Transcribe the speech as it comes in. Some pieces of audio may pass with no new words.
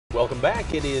Welcome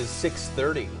back. It is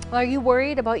 6:30. Are you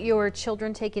worried about your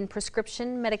children taking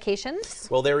prescription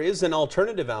medications? Well, there is an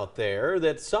alternative out there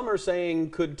that some are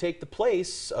saying could take the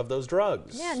place of those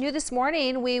drugs. Yeah, new this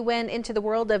morning we went into the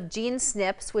world of gene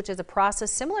SNPs, which is a process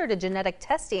similar to genetic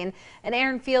testing, and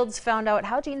Aaron Fields found out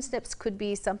how gene SNPs could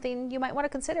be something you might want to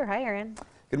consider. Hi, Aaron.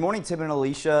 Good morning, Tim and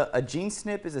Alicia. A gene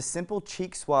SNP is a simple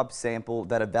cheek swab sample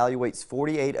that evaluates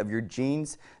 48 of your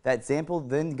genes. That sample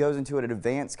then goes into an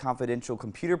advanced confidential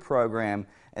computer program,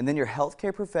 and then your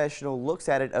healthcare professional looks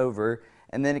at it over,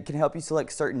 and then it can help you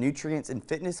select certain nutrients and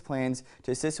fitness plans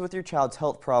to assist with your child's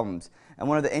health problems. And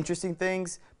one of the interesting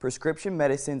things, prescription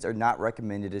medicines are not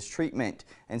recommended as treatment.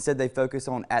 Instead, they focus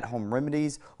on at-home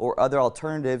remedies or other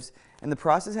alternatives, and the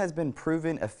process has been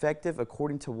proven effective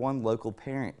according to one local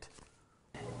parent.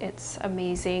 It's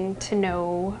amazing to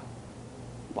know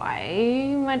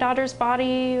why my daughter's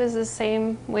body is the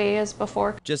same way as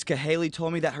before. Jessica Haley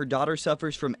told me that her daughter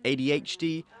suffers from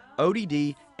ADHD,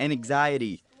 ODD, and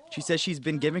anxiety. She says she's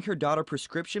been giving her daughter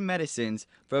prescription medicines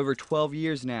for over 12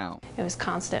 years now. It was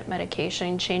constant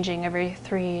medication, changing every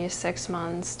 6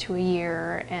 months to a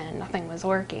year, and nothing was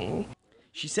working.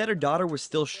 She said her daughter was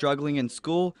still struggling in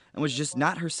school and was just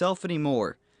not herself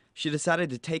anymore. She decided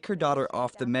to take her daughter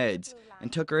off the meds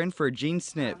and took her in for a gene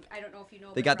SNP.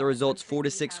 They got the results 4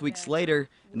 to 6 weeks later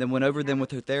and then went over them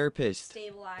with her therapist.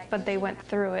 But they went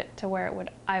through it to where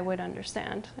I would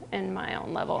understand in my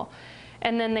own level.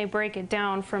 And then they break it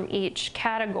down from each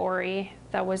category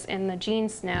that was in the gene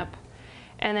SNP,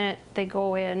 and then they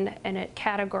go in and it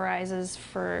categorizes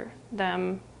for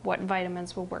them what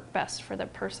vitamins will work best for the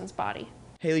person's body.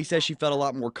 Haley says she felt a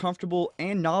lot more comfortable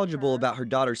and knowledgeable about her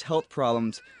daughter's health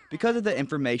problems because of the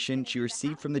information she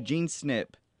received from the gene SNP.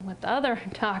 With the other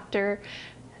doctor,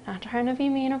 not trying to be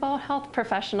mean about health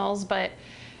professionals, but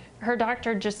her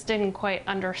doctor just didn't quite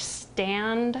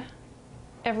understand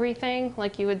everything,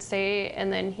 like you would say,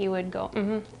 and then he would go,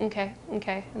 okay,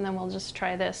 and then we'll just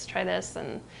try this,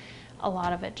 and a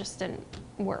lot of it just didn't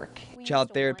work.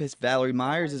 Child therapist Valerie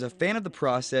Myers is a fan of the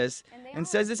process and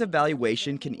says this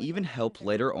evaluation can even help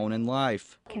later on in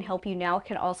life. It can help you now, it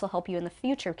can also help you in the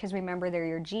future, because remember, they're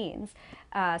your genes.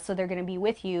 So they're going to be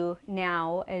with you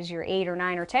now as you're 8 or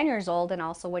 9 or 10 years old, and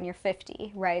also when you're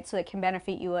 50, right? So it can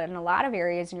benefit you in a lot of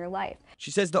areas in your life.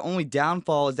 She says the only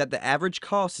downfall is that the average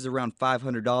cost is around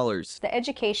 $500. The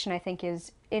education, I think,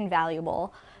 is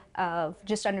invaluable, of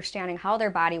just understanding how their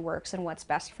body works and what's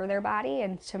best for their body,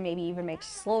 and to maybe even make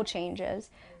slow changes.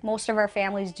 Most of our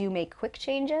families do make quick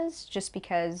changes just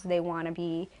because they want to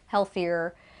be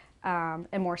healthier and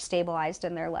more stabilized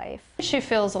in their life. She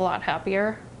feels a lot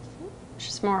happier.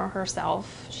 She's more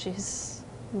herself. She's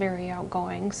very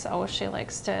outgoing, so she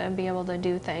likes to be able to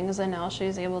do things, and now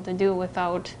she's able to do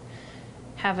without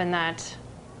having that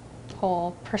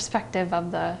whole perspective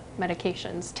of the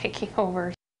medications taking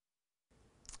over.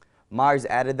 Myers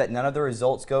added that none of the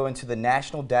results go into the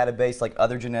national database like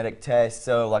other genetic tests,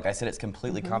 so like I said, it's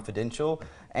completely confidential.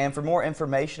 And for more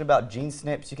information about gene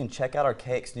SNPs, you can check out our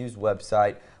KX News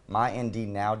website,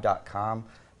 myndnow.com.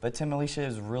 But Tim, Alicia,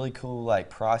 is a really cool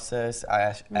process. I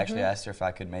actually asked her if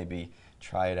I could maybe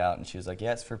try it out, and she was like,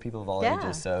 yeah, it's for people of all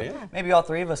ages, so maybe all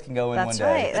 3 of us can go in one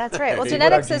day. That's right. Well,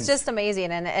 genetics is just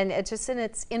amazing, and it's just in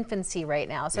its infancy right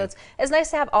now, so it's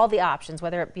nice to have all the options,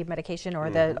 whether it be medication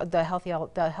or the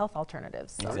health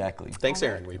alternatives. So. Exactly. Thanks,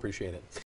 Aaron. We appreciate it.